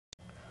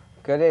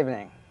Good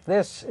evening.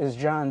 This is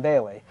John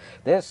Bailey.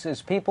 This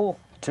is People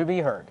to be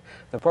Heard,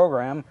 the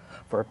program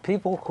for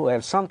people who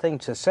have something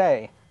to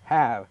say,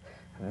 have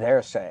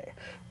their say.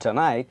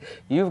 Tonight,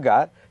 you've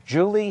got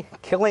Julie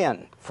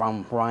Killian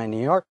from Rye,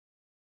 New York.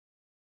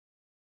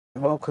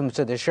 Welcome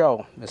to the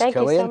show, Ms. Killian.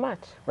 Thank you so much.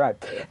 Right.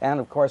 And,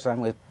 of course,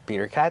 I'm with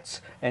Peter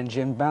Katz and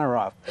Jim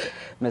Benerofe.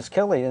 Ms.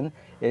 Killian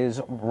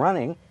is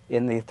running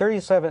in the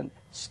 37th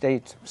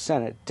State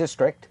Senate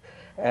District,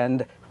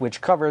 and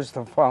which covers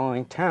the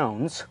following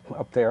towns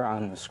up there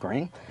on the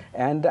screen.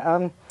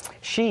 And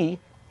she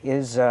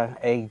is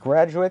a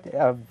graduate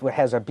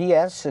has a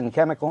BS in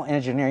chemical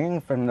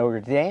engineering from Notre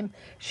Dame.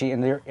 She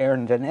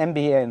earned an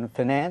MBA in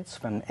finance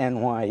from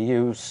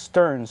NYU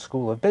Stern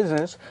School of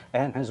Business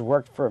and has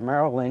worked for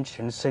Merrill Lynch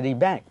and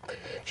Citibank.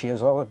 She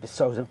has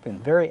also been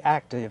very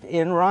active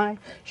in Rye.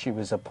 She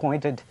was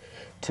appointed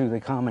to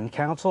the Common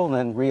Council and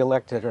then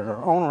re-elected in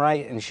her own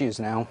right, and she is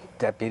now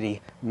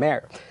deputy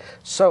mayor.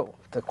 So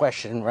the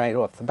question right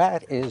off the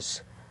bat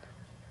is,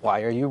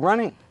 why are you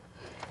running?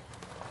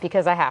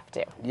 Because I have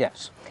to.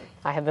 Yes.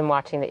 I have been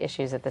watching the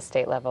issues at the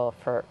state level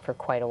for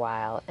quite a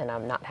while, and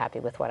I'm not happy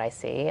with what I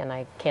see, and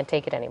I can't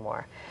take it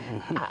anymore.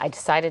 I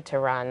decided to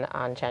run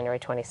on January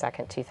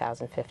 22nd,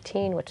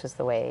 2015, which is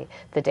the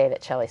day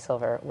that Shelley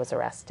Silver was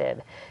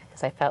arrested,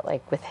 because I felt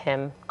like with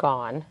him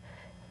gone,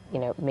 you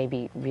know,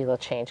 maybe real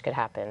change could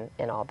happen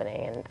in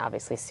Albany, and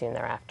obviously soon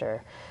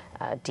thereafter,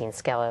 Dean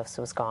Skelos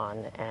was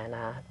gone, and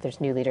there's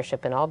new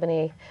leadership in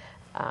Albany.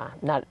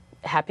 Not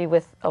happy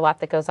with a lot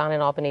that goes on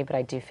in Albany, but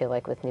I do feel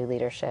like with new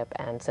leadership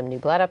and some new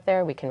blood up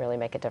there, we can really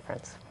make a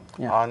difference.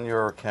 Yeah. On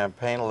your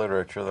campaign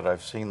literature that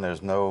I've seen,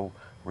 there's no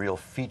real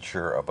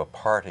feature of a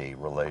party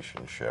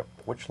relationship.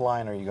 Which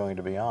line are you going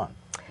to be on?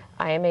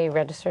 I am a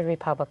registered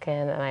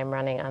Republican, and I'm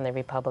running on the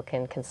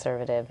Republican,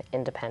 Conservative,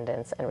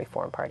 Independence, and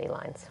Reform Party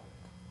lines.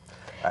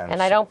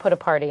 And I don't put a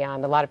party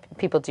on. A lot of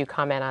people do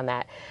comment on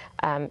that.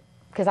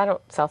 Because I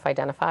don't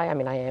self-identify. I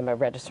mean, I am a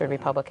registered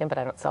Republican, but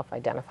I don't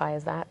self-identify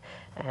as that.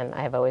 And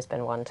I have always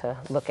been one to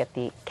look at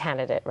the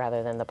candidate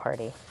rather than the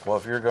party. Well,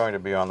 if you're going to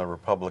be on the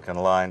Republican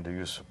line, do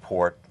you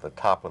support the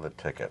top of the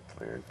ticket,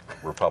 the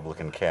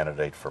Republican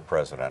candidate for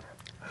president?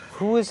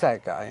 Who is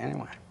that guy,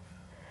 anyway?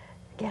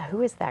 Yeah,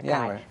 who is that guy?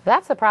 Yeah, right.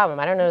 That's the problem.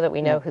 I don't know that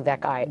we know who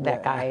that guy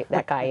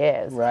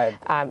is. Right.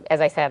 As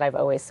I said, I've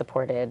always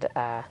supported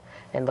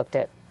and looked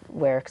at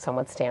where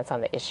someone's stance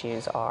on the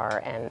issues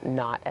are and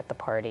not at the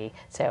party.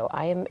 So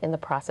I am in the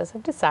process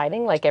of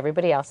deciding, like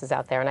everybody else is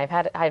out there, and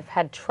I've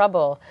had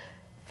trouble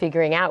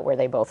figuring out where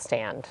they both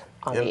stand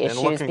on the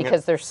issues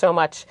because there's so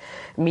much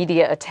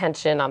media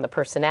attention on the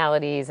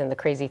personalities and the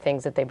crazy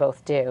things that they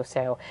both do.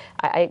 So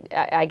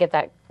I get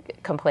that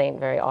complaint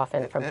very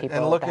often from people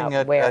and looking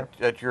about where.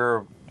 at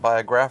your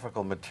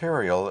biographical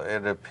material,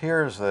 it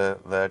appears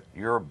that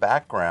your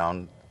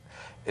background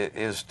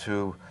is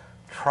to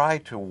try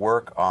to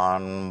work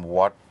on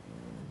what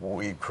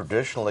we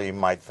traditionally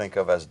might think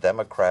of as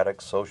democratic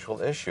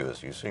social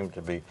issues. You seem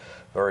to be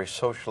very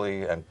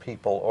socially and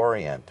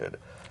people-oriented.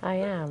 I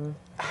am.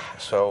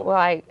 So, well,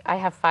 I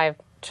have 5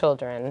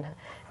 children,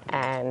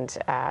 and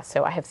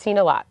so I have seen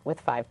a lot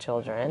with 5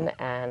 children,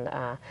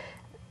 and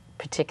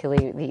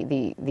particularly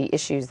the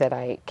issues that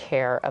I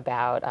care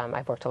about.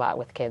 I've worked a lot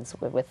with kids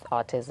with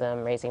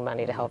autism, raising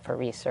money to help for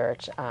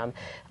research.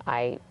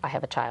 I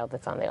have a child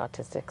that's on the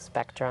autistic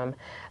spectrum.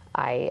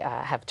 I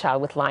have a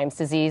child with Lyme's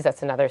disease.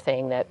 That's another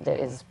thing that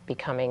is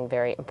becoming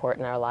very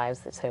important in our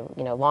lives. So,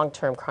 you know,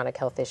 long-term chronic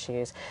health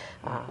issues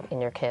in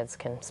your kids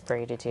can spur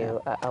you to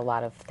do a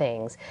lot of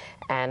things.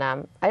 And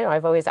I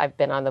don't know, I've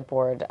been on the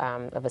board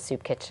of a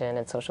soup kitchen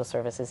and social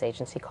services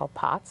agency called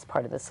POTS,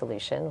 Part of the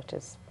Solution, which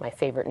is my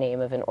favorite name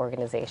of an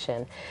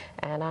organization.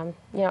 And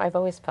you know, I've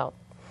always felt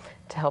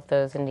to help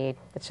those in need.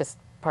 It's just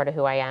part of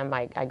who I am.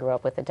 I grew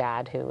up with a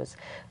dad who was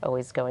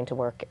always going to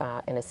work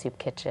in a soup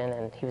kitchen,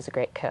 and he was a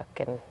great cook,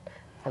 and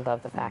I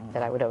love the fact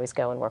that I would always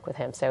go and work with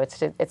him. So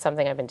it's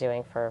something I've been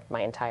doing for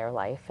my entire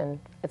life, and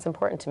it's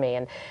important to me.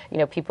 And you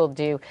know, people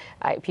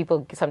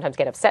sometimes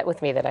get upset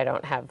with me that I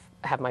don't have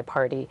my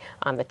party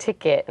on the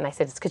ticket, and I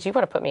said it's because you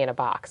want to put me in a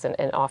box, and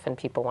often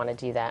people want to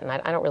do that, and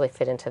I don't really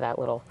fit into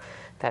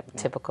that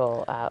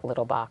typical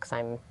little box.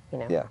 I'm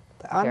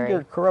on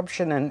your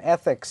corruption and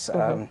ethics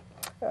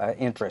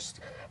interest.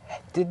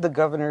 Did the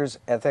governor's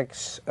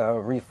ethics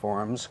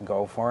reforms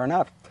go far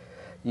enough?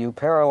 You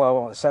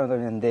parallel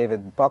Senator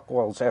David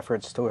Buchwald's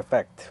efforts to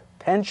effect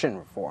pension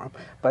reform,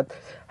 but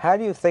how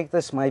do you think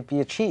this might be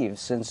achieved,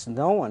 since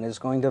no one is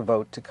going to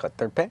vote to cut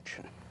their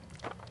pension?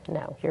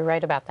 No, you're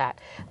right about that.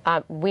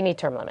 We need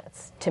term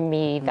limits. To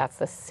me, that's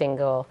the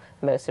single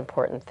most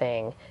important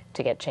thing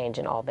to get change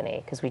in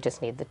Albany, because we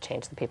just need to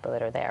change the people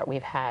that are there.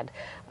 We've had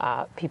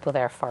people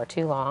there far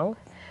too long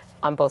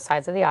on both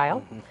sides of the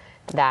aisle.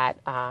 That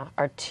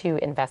are too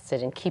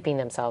invested in keeping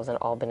themselves in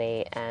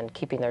Albany and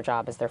keeping their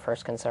job as their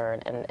first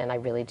concern. And I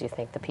really do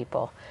think the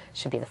people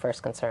should be the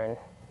first concern,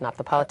 not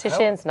the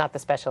politicians, not the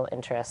special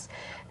interests.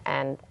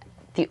 And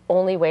the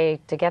only way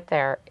to get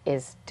there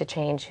is to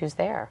change who's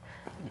there.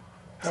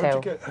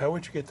 How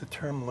would you get the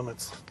term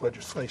limits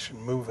legislation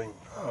moving?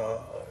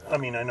 I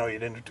mean, I know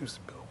you'd introduce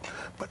the bill,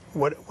 but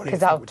what do you 'Cause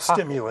think I'll would talk-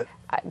 stimulate?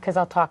 Because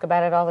I'll talk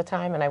about it all the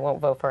time, and I won't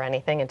vote for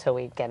anything until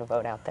we get a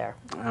vote out there.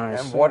 And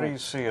what do you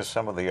see as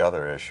some of the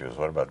other issues?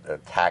 What about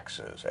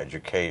taxes,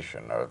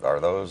 education? Are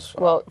those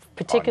Well,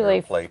 particularly,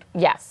 on your plate?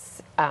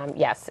 yes,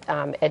 yes.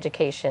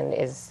 Education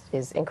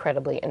is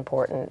incredibly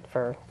important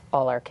for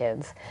all our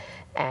kids,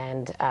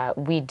 and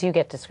we do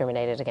get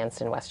discriminated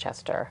against in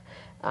Westchester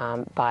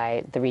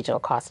by the regional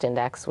cost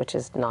index, which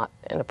is not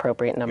an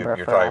appropriate number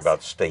You're for talking us.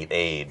 about state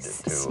aid to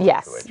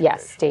Yes, education.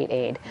 yes, state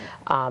aid.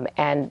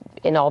 And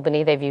in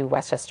Albany, they view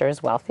Westchester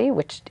as wealthy,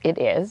 which it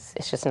is.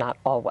 It's just not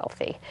all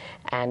wealthy.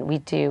 And we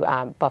do,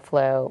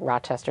 Buffalo,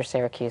 Rochester,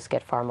 Syracuse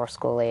get far more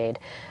school aid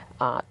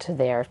to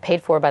their,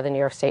 paid for by the New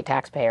York State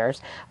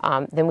taxpayers,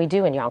 than we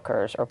do in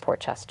Yonkers or Port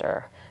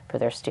Chester for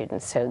their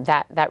students. So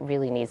that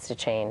really needs to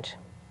change.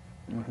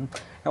 Mm-hmm.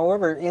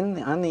 However,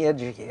 on the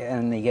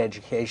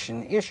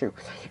education issue,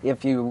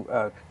 if you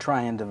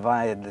try and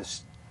divide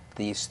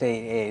the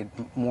state aid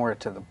more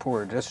to the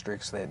poor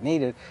districts that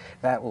need it,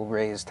 that will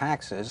raise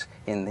taxes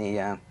in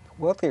the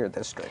wealthier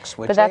districts,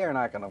 which they are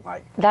not going to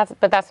like.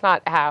 But that's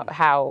not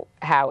how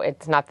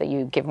it's not that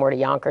you give more to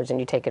Yonkers and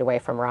you take it away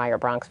from Rye or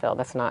Bronxville.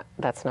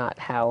 That's not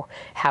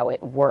how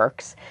it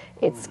works.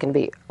 It's going to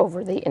be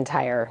over the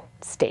entire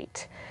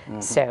state.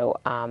 Mm-hmm. So.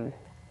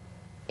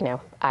 You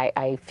know,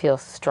 I feel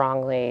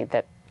strongly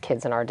that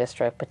kids in our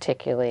district,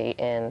 particularly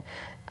in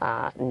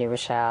New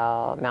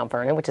Rochelle, Mount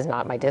Vernon, which is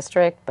not my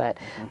district, but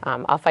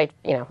I'll fight.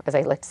 You know, as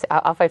I like to say,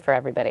 I'll fight for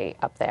everybody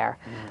up there.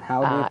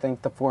 How do you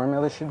think the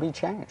formula should be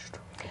changed?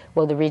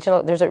 Well,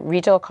 there's a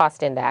regional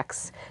cost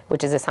index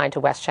which is assigned to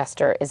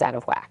Westchester is out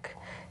of whack.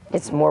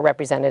 It's more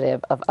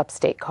representative of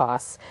upstate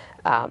costs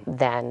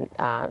than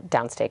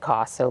downstate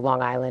costs, so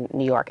Long Island,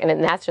 New York,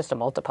 and that's just a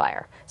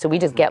multiplier. So we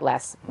just get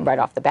less right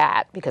off the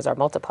bat because our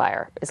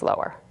multiplier is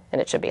lower,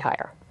 and it should be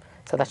higher.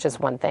 So that's just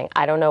one thing.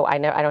 I don't know. I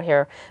don't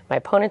hear my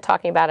opponent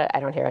talking about it. I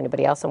don't hear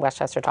anybody else in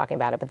Westchester talking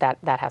about it. But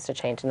that has to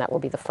change, and that will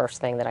be the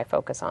first thing that I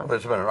focus on.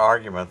 There's been an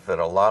argument that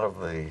a lot of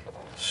the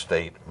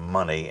state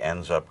money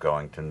ends up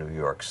going to New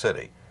York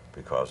City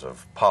because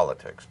of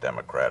politics.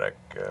 Democratic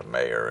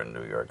mayor in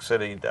New York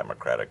City,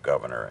 Democratic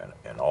governor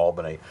in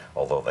Albany,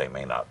 although they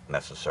may not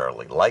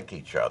necessarily like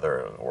each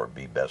other or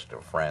be best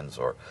of friends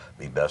or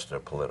be best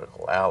of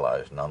political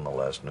allies,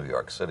 nonetheless, New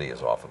York City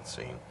is often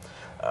seen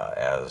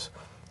as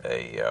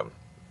a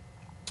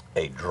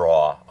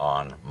draw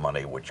on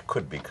money which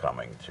could be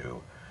coming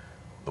to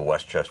the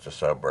Westchester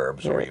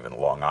suburbs or even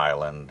Long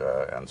Island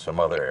and some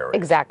other areas.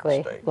 Exactly,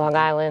 of the state. Long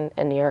Island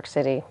and New York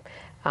City.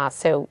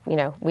 So, you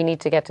know, we need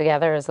to get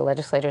together as the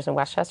legislators in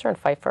Westchester and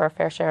fight for our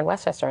fair share in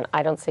Westchester. And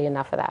I don't see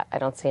enough of that. I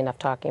don't see enough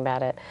talking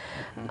about it.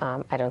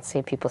 I don't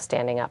see people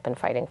standing up and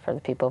fighting for the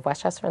people of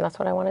Westchester, and that's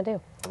what I want to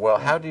do. Well,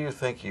 how do you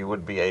think you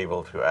would be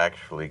able to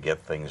actually get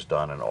things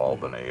done in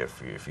Albany?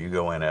 If you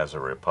go in as a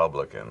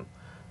Republican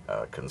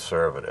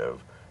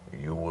conservative,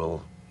 you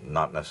will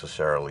not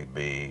necessarily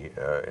be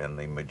in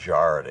the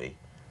majority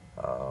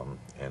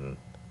in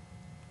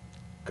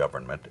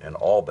government in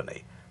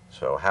Albany.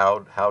 So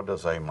how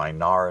does a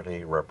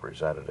minority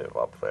representative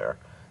up there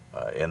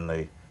in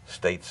the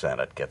state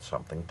Senate get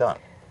something done?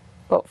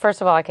 Well,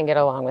 first of all, I can get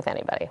along with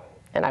anybody,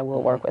 and I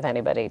will work with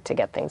anybody to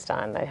get things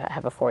done. I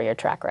have a 4-year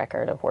track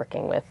record of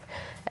working with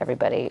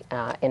everybody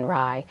in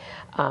Rye.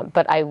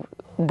 But I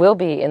will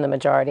be in the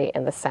majority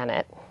in the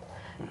Senate.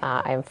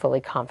 I am fully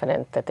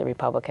confident that the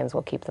Republicans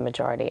will keep the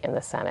majority in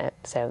the Senate,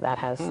 so that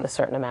has a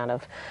certain amount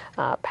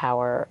of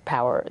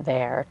power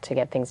there to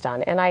get things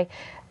done. And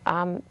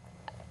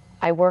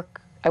I work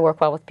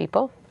well with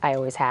people. I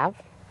always have.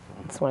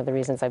 It's one of the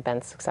reasons I've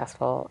been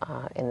successful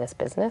in this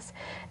business,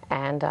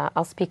 and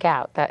I'll speak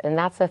out. And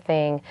that's the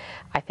thing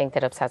I think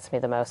that upsets me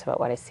the most about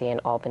what I see in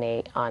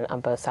Albany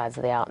on both sides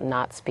of the aisle,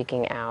 not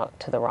speaking out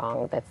to the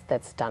wrong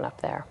that's done up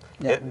there.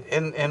 Yeah.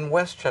 In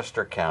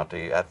Westchester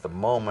County, at the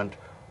moment,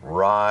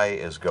 Rye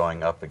is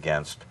going up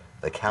against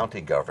the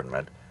county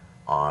government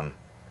on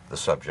the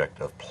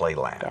subject of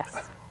playland.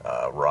 Yes.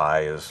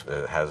 Rye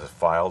has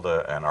filed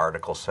an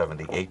Article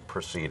 78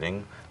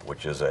 proceeding,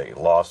 which is a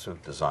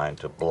lawsuit designed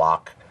to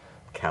block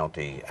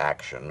county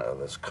action of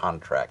this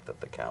contract that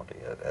the county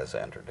has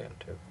entered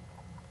into.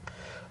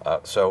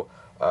 So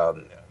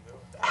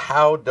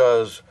how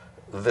does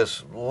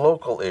this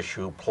local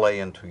issue play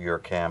into your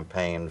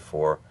campaign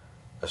for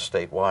a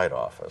statewide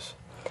office?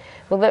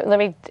 Well, let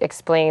me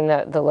explain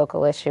the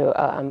local issue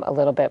a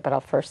little bit, but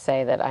I'll first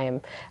say that I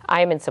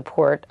am in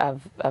support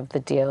of the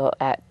deal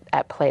at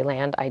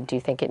Playland. I do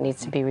think it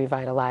needs to be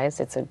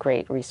revitalized. It's a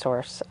great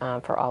resource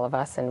for all of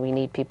us, and we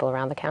need people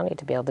around the county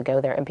to be able to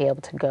go there and be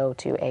able to go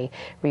to a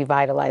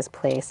revitalized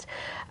place.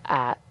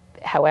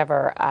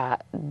 However,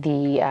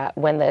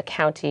 when the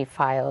county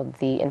filed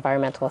the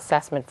environmental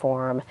assessment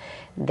form,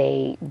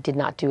 they did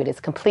not do it as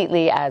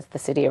completely as the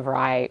city of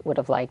Rye would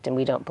have liked, and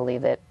we don't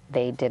believe that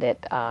they did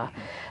it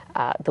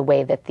the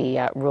way that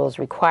the rules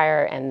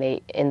require. And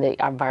in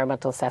the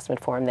environmental assessment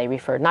form, they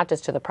referred not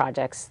just to the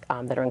projects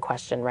that are in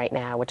question right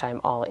now, which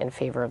I'm all in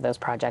favor of those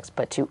projects,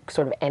 but to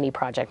sort of any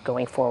project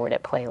going forward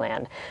at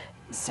Playland.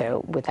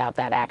 So without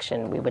that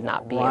action, we would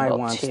not be Rye able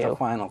wants to. the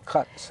final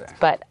cut, say.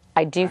 But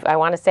I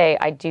want to say,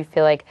 I do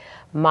feel like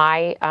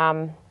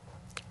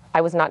I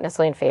was not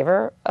necessarily in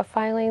favor of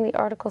filing the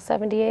Article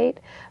 78,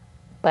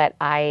 but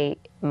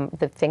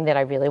the thing that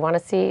I really want to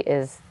see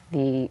is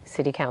the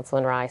city council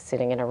in Rye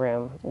sitting in a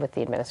room with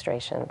the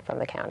administration from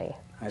the county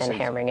and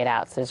hammering it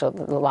out. So there's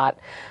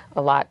a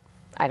lot.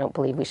 I don't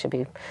believe we should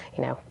be,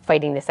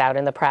 fighting this out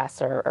in the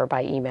press or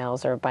by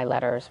emails or by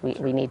letters.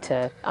 We need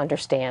to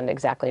understand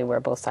exactly where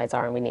both sides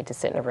are, and we need to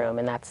sit in a room.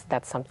 And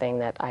that's something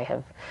that I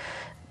have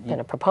been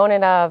a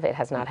proponent of. It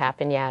has not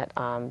happened yet,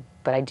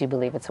 but I do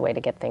believe it's a way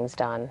to get things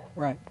done,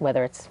 Right.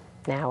 whether it's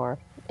now or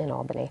in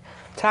Albany.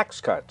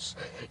 Tax cuts.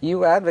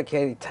 You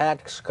advocate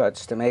tax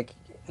cuts to make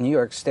New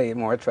York State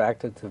more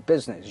attractive to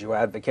business. You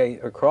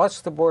advocate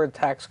across-the-board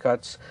tax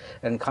cuts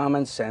and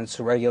common-sense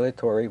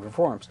regulatory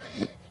reforms.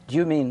 Do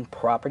you mean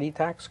property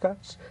tax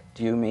cuts?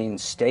 Do you mean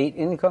state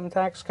income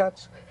tax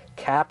cuts?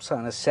 Caps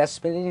on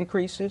assessment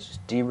increases?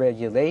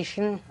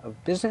 Deregulation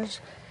of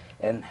business?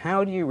 And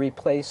how do you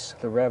replace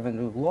the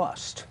revenue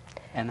lost?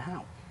 And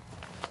how?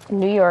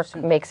 New York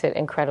makes it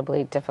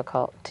incredibly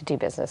difficult to do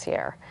business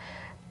here.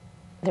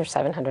 There's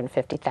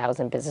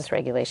 750,000 business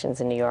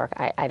regulations in New York.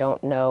 I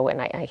don't know, and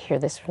I hear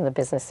this from the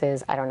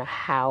businesses, I don't know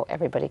how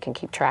everybody can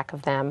keep track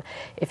of them.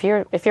 If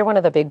you're one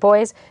of the big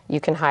boys, you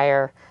can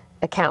hire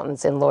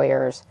accountants and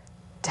lawyers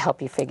to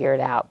help you figure it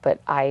out. But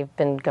I've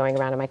been going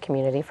around in my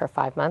community for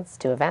 5 months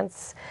to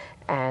events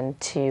and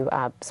to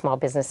small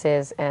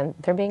businesses, and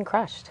they're being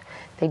crushed.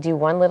 They do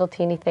one little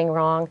teeny thing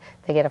wrong,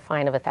 they get a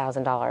fine of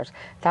 $1,000.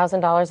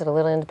 $1,000 at a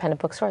little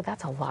independent bookstore,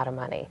 that's a lot of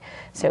money.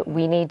 So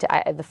we need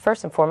to, the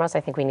first and foremost,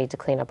 I think we need to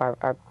clean up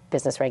our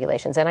business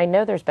regulations. And I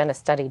know there's been a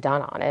study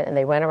done on it, and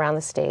they went around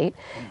the state,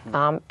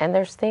 and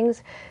there's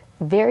things,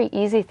 very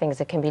easy things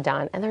that can be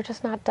done, and they're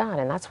just not done,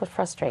 and that's what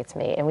frustrates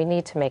me. And we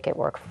need to make it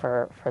work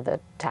for the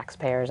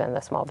taxpayers and the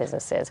small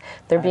businesses.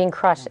 They're being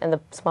crushed, and the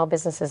small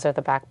businesses are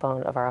the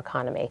backbone of our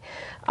economy.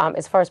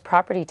 As far as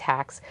property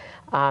tax,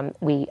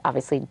 we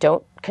obviously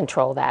don't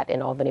control that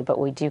in Albany, but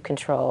we do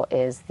control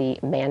is the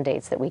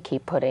mandates that we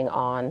keep putting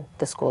on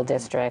the school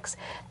districts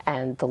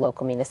and the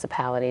local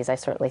municipalities. I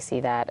certainly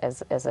see that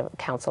as a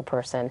council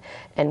person,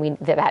 and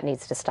that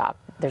needs to stop.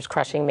 There's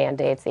crushing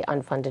mandates, the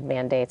unfunded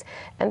mandates,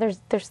 and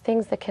there's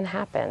things that can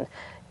happen.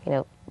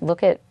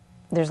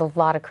 There's a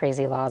lot of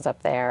crazy laws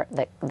up there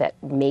that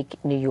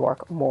make New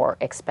York more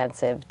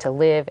expensive to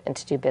live and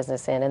to do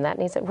business in, and that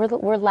needs it.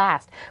 We're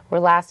last. We're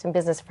last in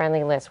business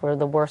friendly lists. We're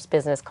the worst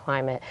business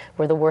climate.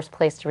 We're the worst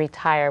place to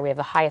retire. We have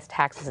the highest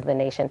taxes in the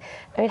nation.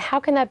 I mean, how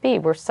can that be?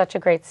 We're such a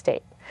great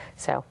state.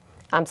 So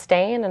I'm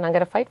staying, and I'm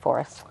going to fight for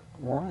us.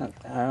 Right.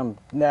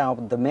 Now,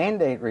 the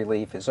mandate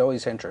relief is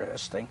always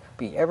interesting.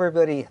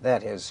 Everybody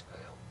that has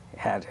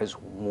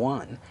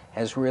won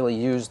has really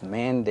used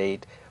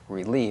mandate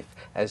relief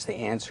as the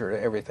answer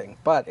to everything.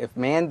 But if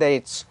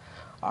mandates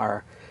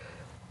are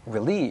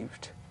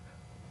relieved,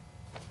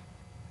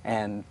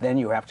 and then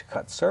you have to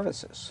cut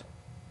services.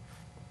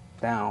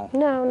 Now,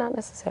 no, not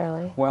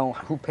necessarily. Well,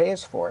 who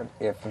pays for it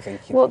if the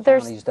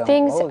there's counties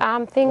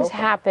don't? Things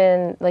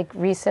happen. Like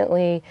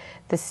recently,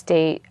 the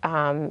state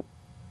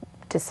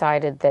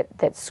decided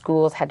that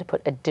schools had to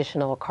put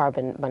additional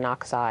carbon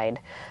monoxide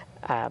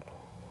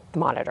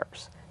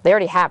monitors. They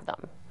already have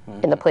them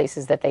in the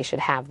places that they should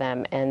have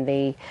them, and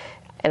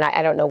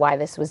I don't know why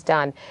this was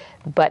done,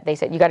 but they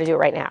said you got to do it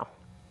right now.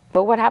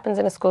 But what happens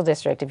in a school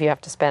district if you have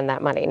to spend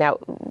that money? Now,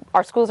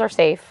 our schools are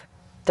safe.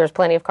 There's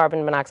plenty of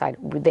carbon monoxide.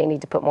 They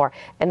need to put more,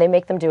 and they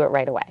make them do it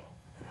right away.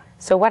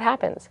 So what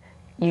happens?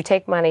 You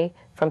take money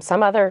from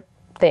some other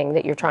thing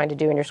that you're trying to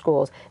do in your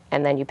schools,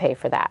 and then you pay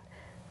for that.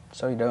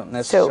 So you don't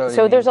necessarily.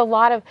 So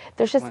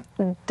there's just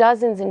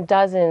dozens and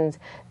dozens.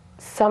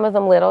 Some of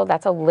them little.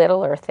 That's a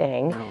littler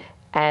thing,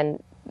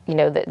 and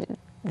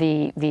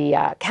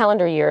the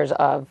calendar years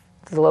of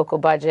the local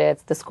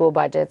budgets, the school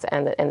budgets,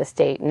 and the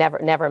state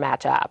never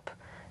match up.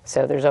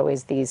 So there's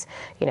always these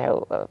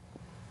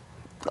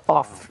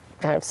off.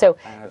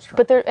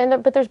 But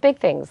there's big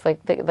things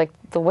like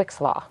the Wicks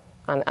law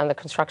on the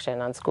construction,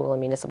 on school and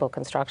municipal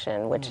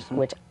construction, which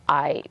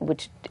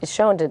is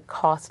shown to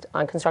cost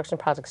on construction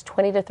projects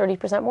 20 to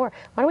 30% more.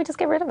 Why don't we just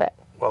get rid of it?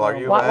 Well, are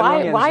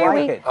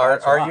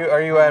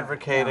you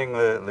advocating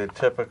the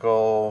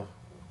typical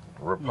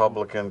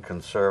Republican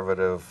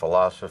conservative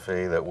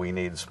philosophy that we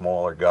need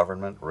smaller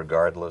government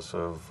regardless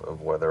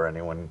of whether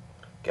anyone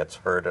gets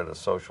hurt at a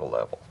social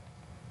level?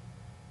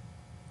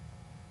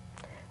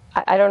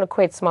 I don't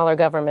equate smaller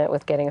government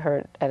with getting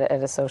hurt at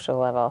a social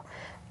level.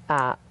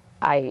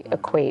 I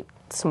equate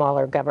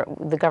smaller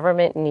government. The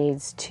government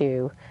needs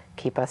to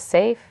keep us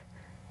safe,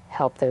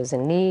 help those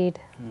in need,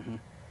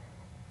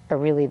 are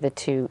really the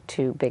two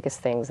biggest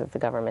things that the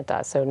government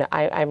does. So no,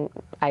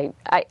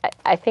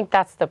 I think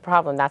that's the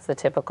problem. That's the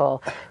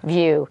typical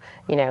view.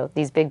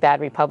 These big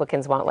bad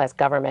Republicans want less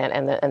government,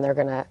 and they're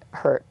going to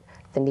hurt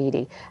the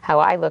needy. How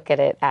I look at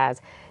it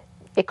as,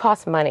 it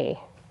costs money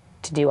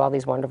to do all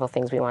these wonderful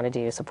things we want to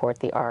do, support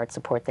the arts,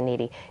 support the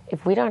needy.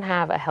 If we don't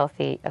have a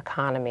healthy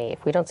economy,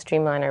 if we don't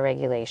streamline our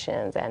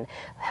regulations and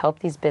help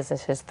these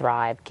businesses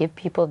thrive, give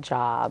people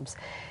jobs,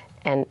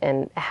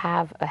 and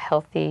have a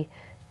healthy,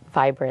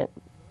 vibrant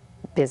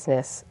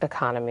business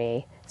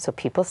economy, so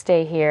people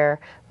stay here.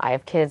 I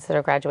have kids that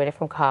are graduated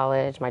from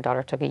college. My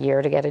daughter took a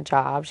year to get a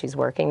job. She's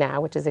working now,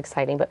 which is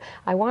exciting. But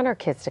I want our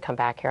kids to come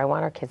back here. I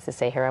want our kids to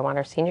stay here. I want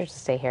our seniors to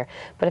stay here.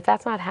 But if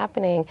that's not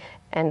happening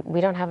and we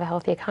don't have a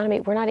healthy economy,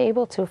 we're not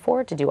able to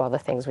afford to do all the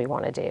things we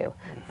want to do,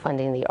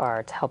 funding the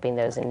arts, helping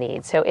those in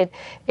need. So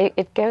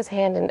it goes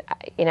hand in,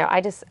 you know,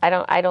 I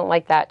don't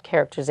like that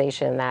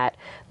characterization that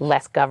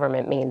less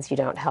government means you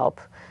don't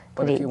help.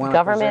 But if you want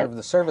to preserve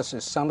the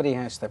services, somebody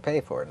has to pay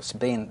for it. It's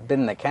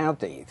been the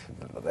county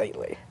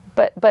lately.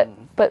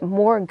 But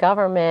more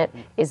government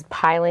is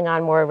piling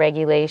on more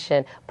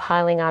regulation,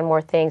 piling on more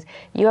things.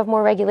 You have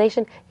more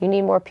regulation, you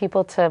need more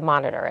people to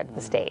monitor it, the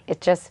state.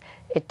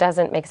 It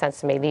doesn't make sense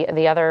to me.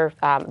 The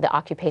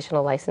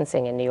occupational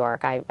licensing in New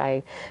York,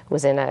 I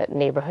was in a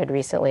neighborhood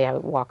recently. I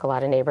walk a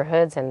lot of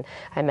neighborhoods, and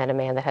I met a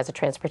man that has a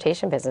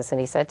transportation business,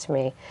 and he said to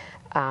me,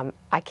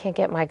 I can't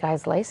get my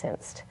guys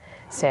licensed.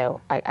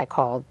 So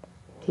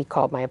he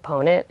called my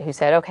opponent, who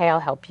said, okay, I'll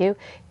help you.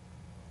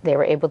 They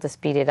were able to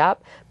speed it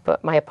up,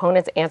 but my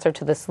opponent's answer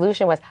to the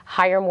solution was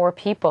hire more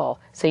people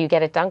so you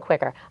get it done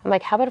quicker. I'm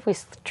like, how about if we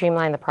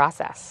streamline the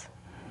process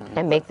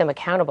and make them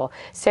accountable?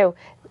 So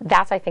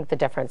that's, I think, the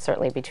difference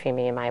certainly between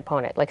me and my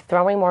opponent. Like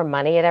throwing more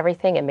money at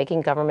everything and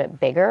making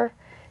government bigger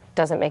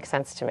doesn't make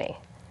sense to me.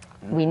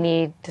 We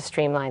need to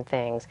streamline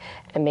things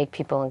and make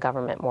people in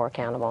government more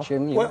accountable.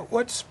 Jim,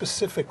 What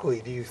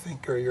specifically do you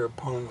think are your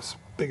opponent's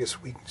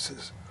biggest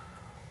weaknesses?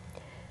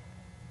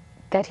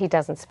 That he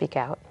doesn't speak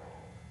out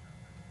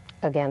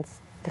against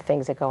the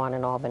things that go on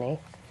in Albany.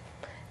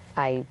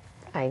 I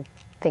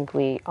think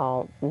we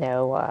all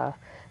know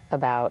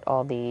about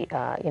all the,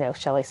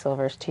 Shelley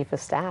Silver's chief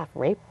of staff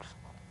raped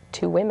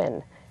 2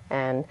 women,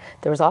 and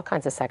there was all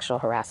kinds of sexual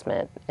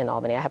harassment in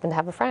Albany. I happen to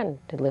have a friend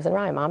who lives in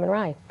Rye, Mom in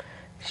Rye.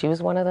 She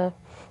was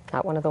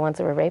not one of the ones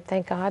that were raped,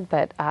 thank God,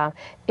 but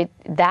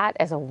that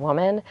as a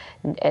woman,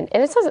 and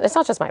it's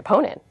not just my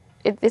opponent.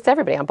 It's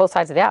everybody on both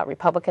sides of the aisle,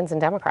 Republicans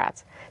and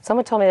Democrats.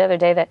 Someone told me the other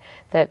day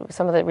that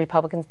some of the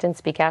Republicans didn't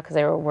speak out because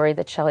they were worried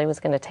that Shelley was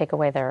going to take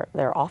away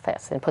their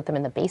office and put them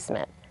in the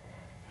basement.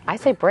 I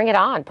say, bring it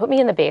on. Put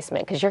me in the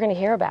basement because you're going to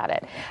hear about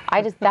it.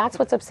 That's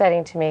what's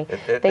upsetting to me.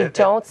 They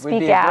don't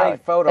speak out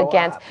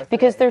against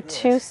because they're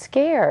too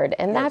scared,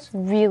 and that's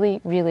really,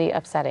 really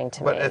upsetting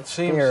to me. But it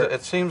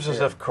seems as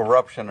if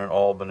corruption in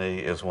Albany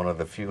is one of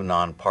the few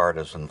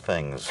nonpartisan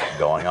things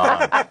going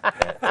on.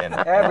 in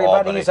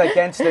Everybody's Albany.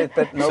 against it,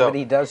 but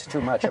nobody does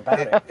too much about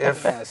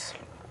it.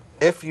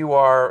 If you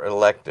are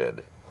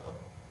elected,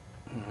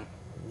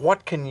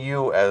 what can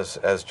you,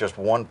 as just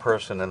one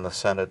person in the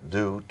Senate,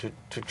 do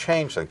to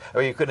change things? I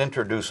mean, you could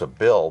introduce a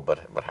bill, but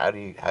how do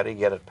you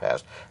get it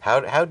passed?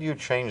 How do you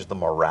change the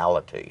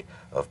morality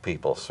of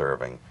people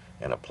serving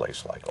in a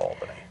place like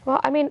Albany? Well,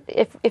 I mean,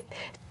 if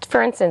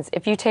for instance,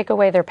 if you take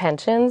away their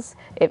pensions,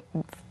 if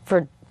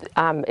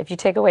you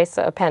take away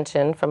a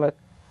pension from a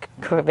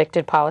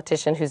convicted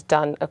politician who's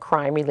done a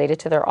crime related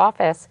to their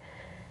office,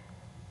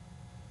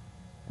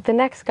 the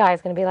next guy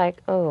is going to be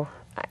like, oh,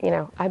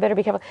 I better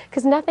be careful,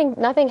 because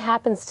nothing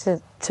happens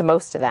to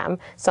most of them.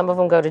 Some of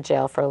them go to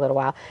jail for a little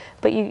while,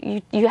 but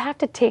you have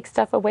to take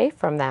stuff away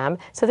from them.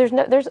 So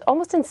there's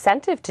almost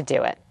incentive to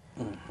do it.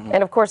 Mm-hmm.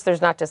 And of course,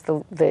 there's not just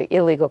the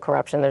illegal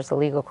corruption. There's the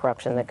legal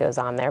corruption that goes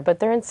on there. But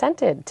they're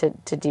incented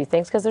to do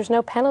things because there's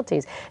no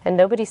penalties and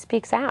nobody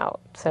speaks out.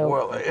 So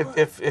well,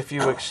 if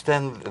you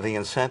extend the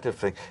incentive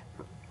thing.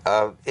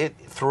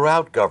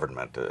 Throughout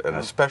government, and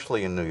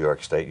especially in New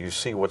York State, you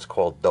see what's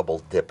called double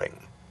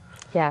dipping.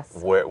 Yes.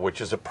 Which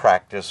is a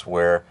practice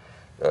where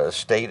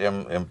state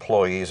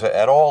employees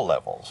at all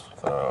levels,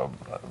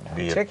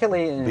 be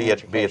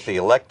it the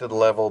elected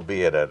level,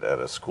 be it at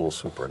a school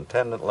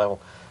superintendent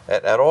level,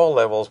 at all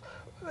levels,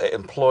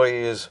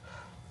 employees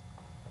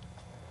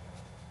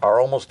are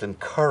almost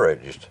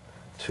encouraged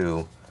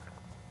to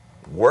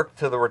work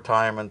to the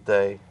retirement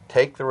day,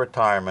 take the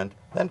retirement,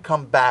 then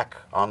come back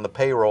on the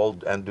payroll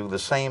and do the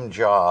same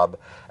job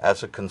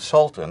as a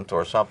consultant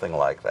or something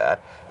like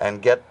that,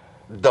 and get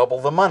double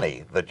the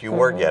money that you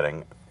were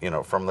getting,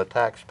 from the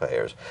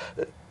taxpayers.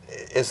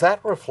 Is that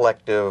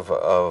reflective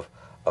of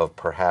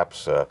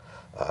perhaps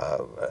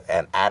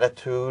an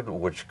attitude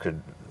which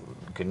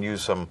can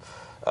use some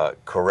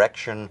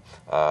correction?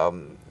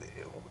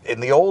 In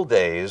the old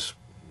days,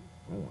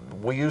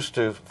 we used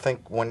to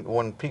think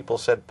when people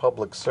said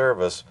public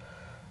service,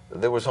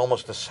 there was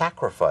almost a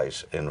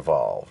sacrifice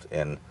involved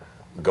in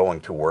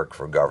going to work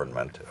for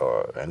government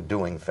and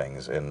doing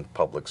things in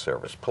public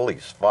service,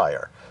 police,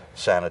 fire,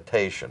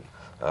 sanitation,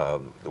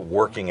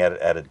 working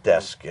at a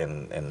desk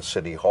in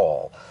City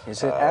Hall.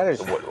 Is it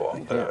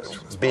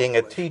attitude? Being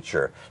a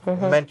teacher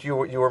meant you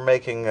were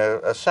making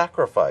a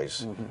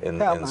sacrifice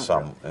in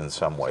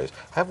some ways.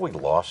 Have we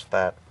lost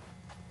that?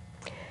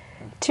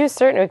 To a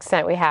certain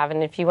extent, we have.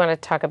 And if you want to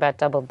talk about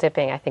double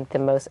dipping, I think the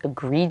most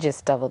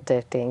egregious double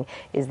dipping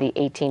is the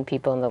 18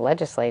 people in the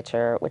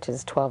legislature, which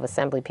is 12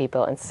 assembly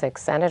people and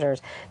 6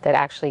 senators, that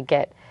actually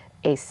get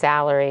a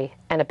salary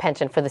and a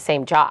pension for the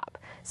same job.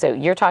 So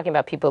you're talking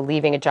about people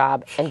leaving a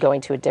job and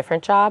going to a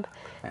different job.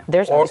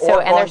 There's Or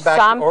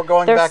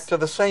going back to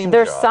the same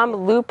There's job. some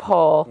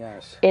loophole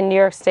Yes. in New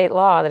York state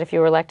law that if you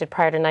were elected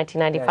prior to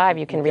 1995,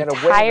 you can you get a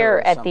waiver retire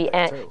or at the something,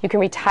 end. too. You can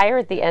retire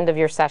at the end of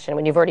your session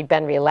when you've already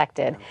been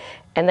reelected,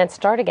 and then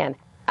start again.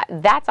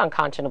 That's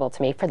unconscionable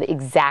to me for the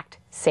exact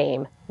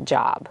same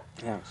job.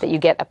 Yes. That you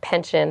get a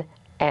pension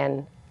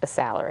and a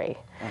salary.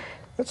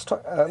 Let's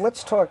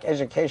talk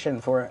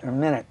education for a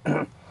minute.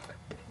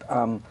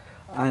 On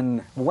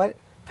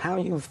how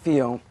you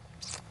feel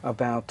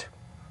about,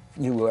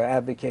 you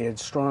advocated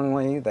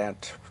strongly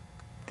that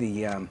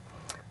the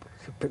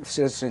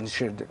citizens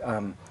should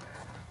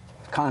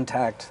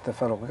contact the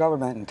federal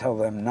government and tell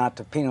them not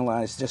to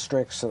penalize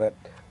districts that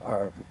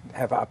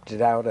have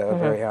opted out at a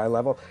very high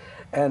level.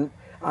 And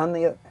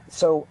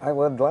so I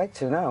would like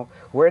to know,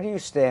 where do you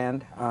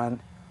stand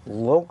on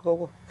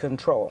local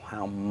control?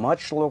 How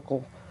much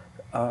local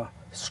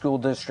school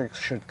districts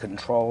should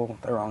control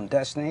their own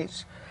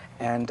destinies,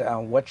 and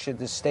what should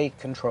the state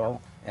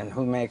control, and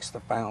who makes the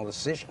final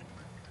decision?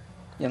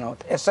 You know,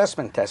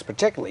 assessment tests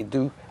particularly.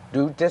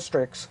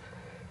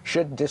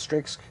 Should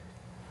districts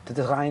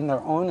design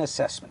their own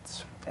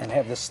assessments and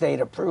have the state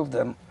approve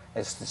them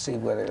as to see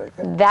whether they're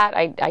good? That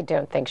I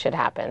don't think should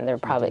happen. There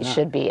probably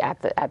should be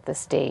at the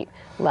state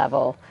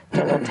level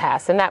general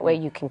tests, and that way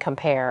you can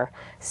compare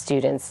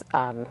students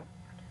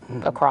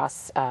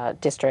across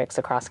districts,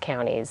 across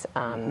counties.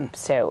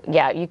 So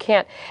yeah, you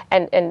can't,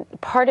 and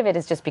part of it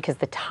is just because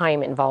the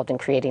time involved in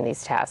creating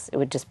these tests. It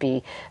would just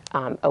be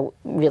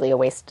really a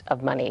waste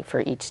of money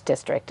for each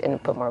district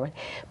and put more money.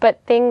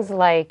 But things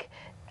like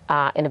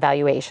an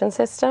evaluation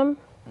system.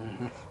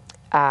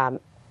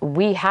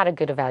 We had a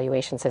good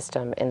evaluation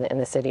system in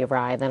the city of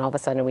Rye. Then all of a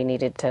sudden we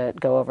needed to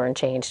go over and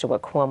change to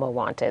what Cuomo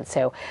wanted.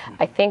 So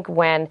I think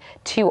when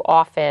too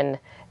often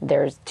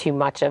there's too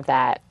much of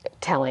that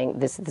telling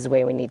this is the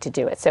way we need to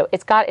do it. So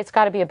it's got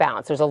to be a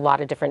balance. There's a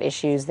lot of different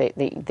issues that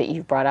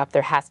you've brought up.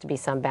 There has to be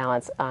some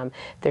balance.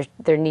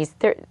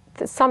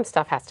 Some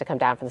stuff has to come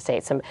down from the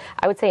state.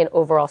 I would say an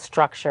overall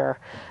structure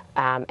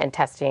and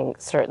testing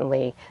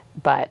certainly,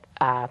 but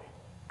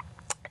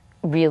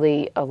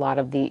really a lot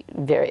of the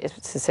very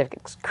specific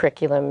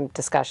curriculum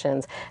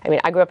discussions. I mean,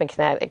 I grew up in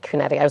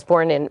Connecticut. I was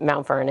born in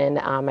Mount Vernon.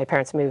 My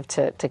parents moved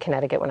to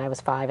Connecticut when I was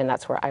 5, and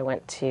that's where I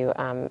went to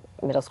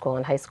middle school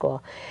and high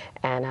school.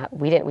 And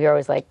we were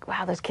always like,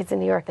 wow, those kids in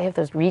New York, they have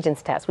those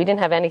Regents tests. We didn't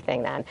have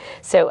anything then.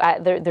 So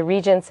the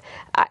Regents,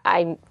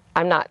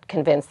 I'm not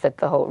convinced that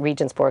the whole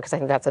Regents board, because I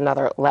think that's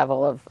another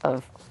level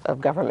of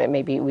government.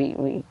 Maybe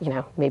we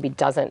maybe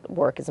doesn't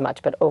work as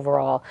much. But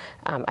overall,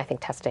 I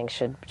think testing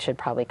should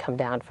probably come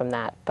down from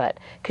that. But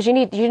because you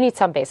need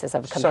some basis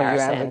of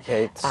comparison. So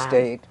you advocate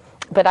state.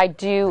 But I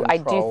do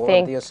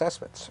think of the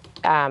assessments.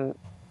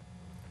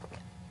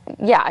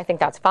 Yeah, I think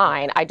that's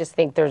fine. I just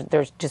think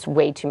there's just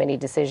way too many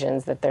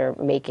decisions that they're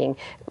making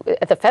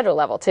at the federal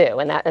level too,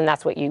 and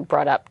that's what you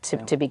brought up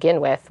to begin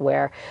with,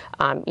 where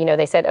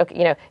they said,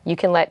 okay, you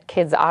can let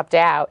kids opt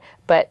out,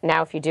 but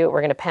now if you do it,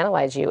 we're going to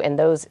penalize you. And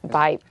those,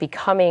 by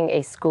becoming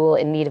a school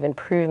in need of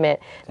improvement,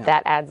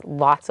 that adds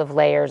lots of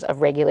layers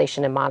of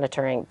regulation and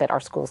monitoring that our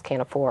schools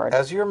can't afford.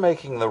 As you're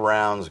making the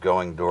rounds,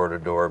 going door to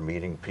door,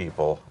 meeting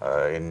people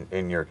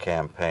in your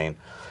campaign,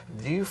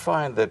 do you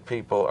find that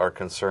people are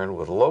concerned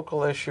with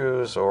local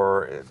issues,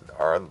 or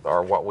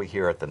are what we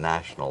hear at the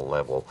national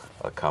level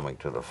coming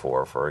to the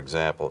fore? For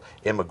example,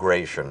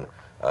 immigration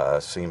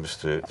seems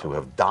to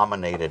have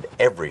dominated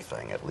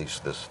everything, at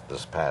least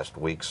this past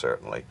week,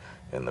 certainly,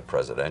 in the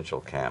presidential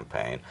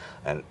campaign.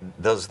 And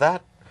does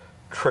that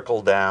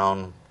trickle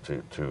down,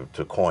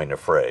 to coin a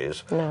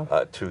phrase,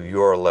 to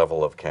your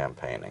level of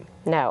campaigning?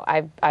 No,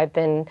 I've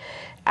been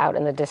out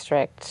in the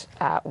district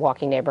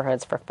walking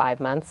neighborhoods for 5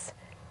 months,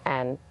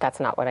 and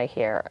that's not what I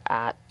hear.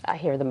 I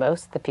hear the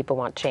most that people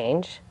want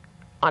change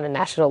on a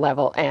national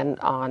level and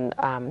on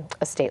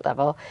a state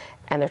level,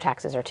 and their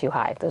taxes are too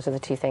high. Those are the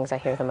two things I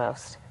hear the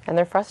most. And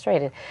they're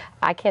frustrated.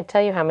 I can't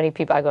tell you how many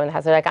people I go in the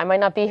house. They're like, I might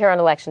not be here on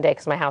election day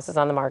because my house is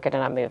on the market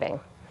and I'm moving.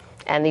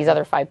 And these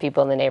other 5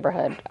 people in the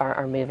neighborhood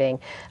are moving.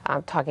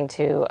 I'm talking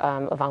to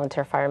a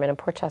volunteer fireman in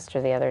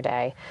Portchester the other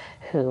day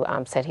who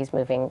said he's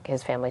moving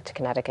his family to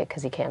Connecticut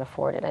because he can't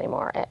afford it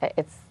anymore.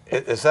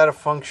 Is that a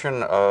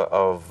function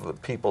of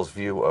people's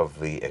view of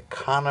the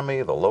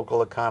economy, the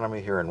local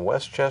economy here in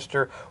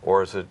Westchester,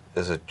 or is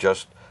it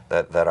just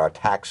that our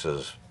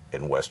taxes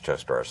in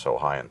Westchester are so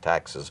high, and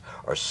taxes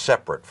are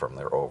separate from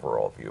their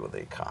overall view of the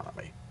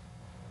economy?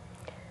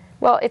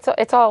 Well,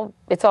 it's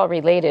all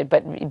related,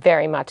 but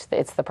very much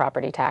it's the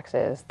property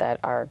taxes that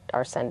are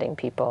sending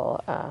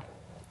people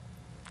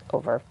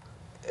over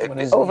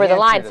the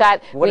line.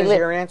 What is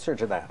your answer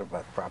to that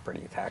about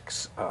property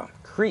tax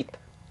creep?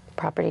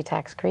 Property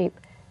tax creep.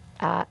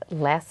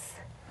 Less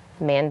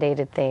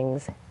mandated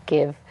things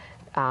give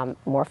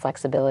more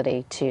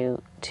flexibility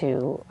to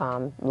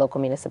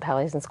local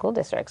municipalities and school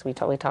districts. We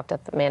talked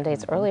about the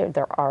mandates earlier.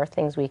 There are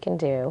things we can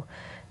do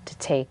to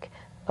take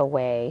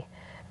away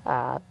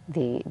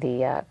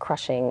the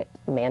crushing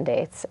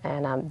mandates,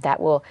 and that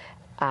will.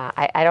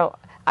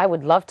 I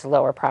would love to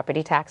lower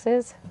property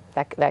taxes.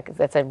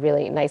 That's a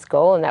really nice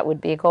goal, and that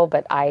would be a goal.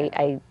 But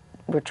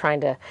we're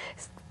trying to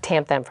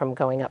tamp them from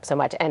going up so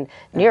much. And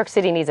New York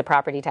City needs a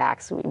property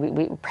tax,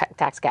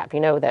 tax cap.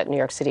 You know that New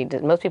York City,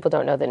 most people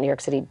don't know that New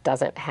York City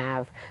doesn't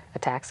have a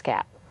tax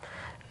cap,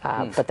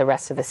 but the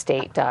rest of the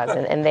state does,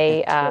 and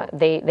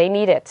they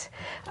need it.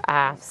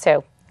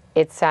 So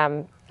it's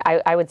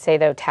I would say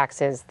though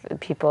taxes,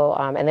 people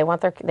and they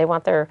want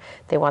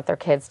their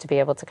kids to be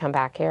able to come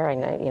back here.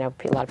 And a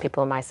lot of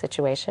people in my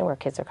situation where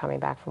kids are coming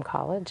back from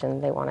college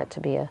and they want it to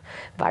be a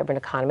vibrant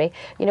economy.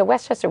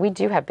 Westchester, we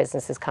do have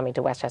businesses coming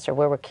to Westchester.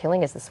 Where we're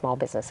killing is the small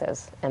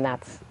businesses, and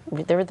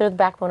they're the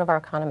backbone of our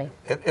economy.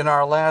 In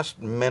our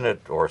last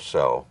minute or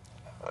so,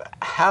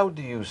 how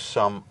do you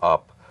sum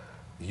up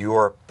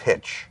your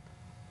pitch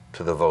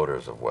to the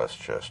voters of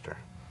Westchester?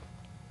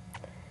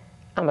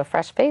 I'm a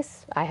fresh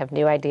face. I have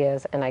new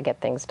ideas, and I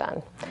get things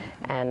done.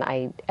 And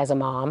I, as a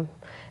mom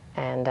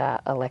and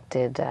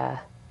elected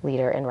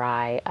leader in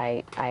Rye,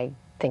 I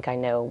think I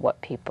know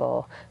what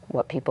people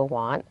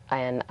want,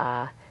 and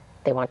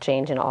they want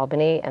change in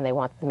Albany, and they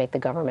want to make the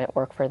government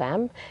work for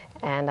them.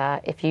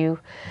 And if you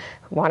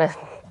want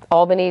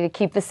Albany to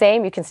keep the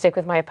same, you can stick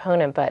with my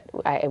opponent, but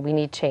we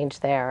need change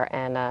there,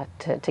 and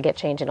to get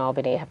change in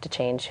Albany, you have to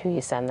change who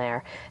you send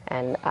there.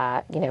 And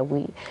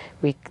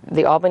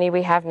the Albany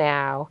we have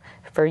now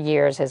for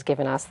years has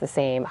given us the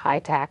same high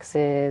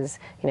taxes.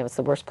 It's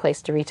the worst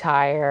place to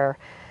retire.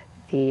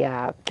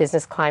 The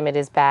business climate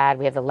is bad.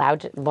 We have the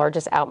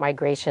largest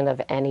outmigration of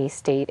any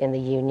state in the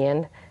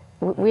union.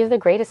 We have the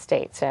greatest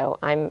state. So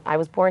I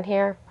was born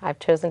here. I've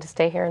chosen to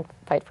stay here and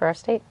fight for our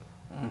state.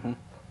 Mm-hmm.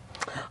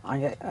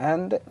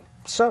 And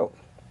so,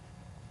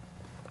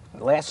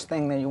 last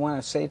thing that you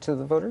want to say to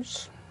the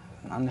voters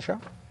on the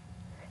show?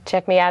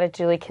 Check me out at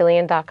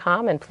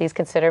juliekillian.com, and please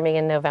consider me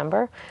in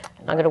November.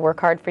 I'm going to work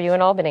hard for you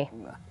in Albany.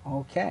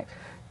 Okay.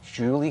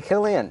 Julie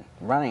Killian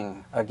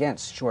running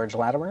against George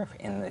Latimer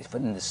in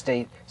the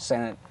State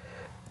Senate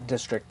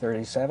District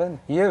 37.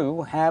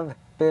 You have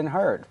been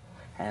heard.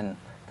 And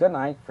good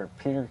night for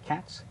Peter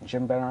Katz,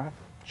 Jim Benerofe,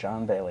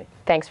 John Bailey.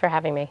 Thanks for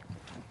having me.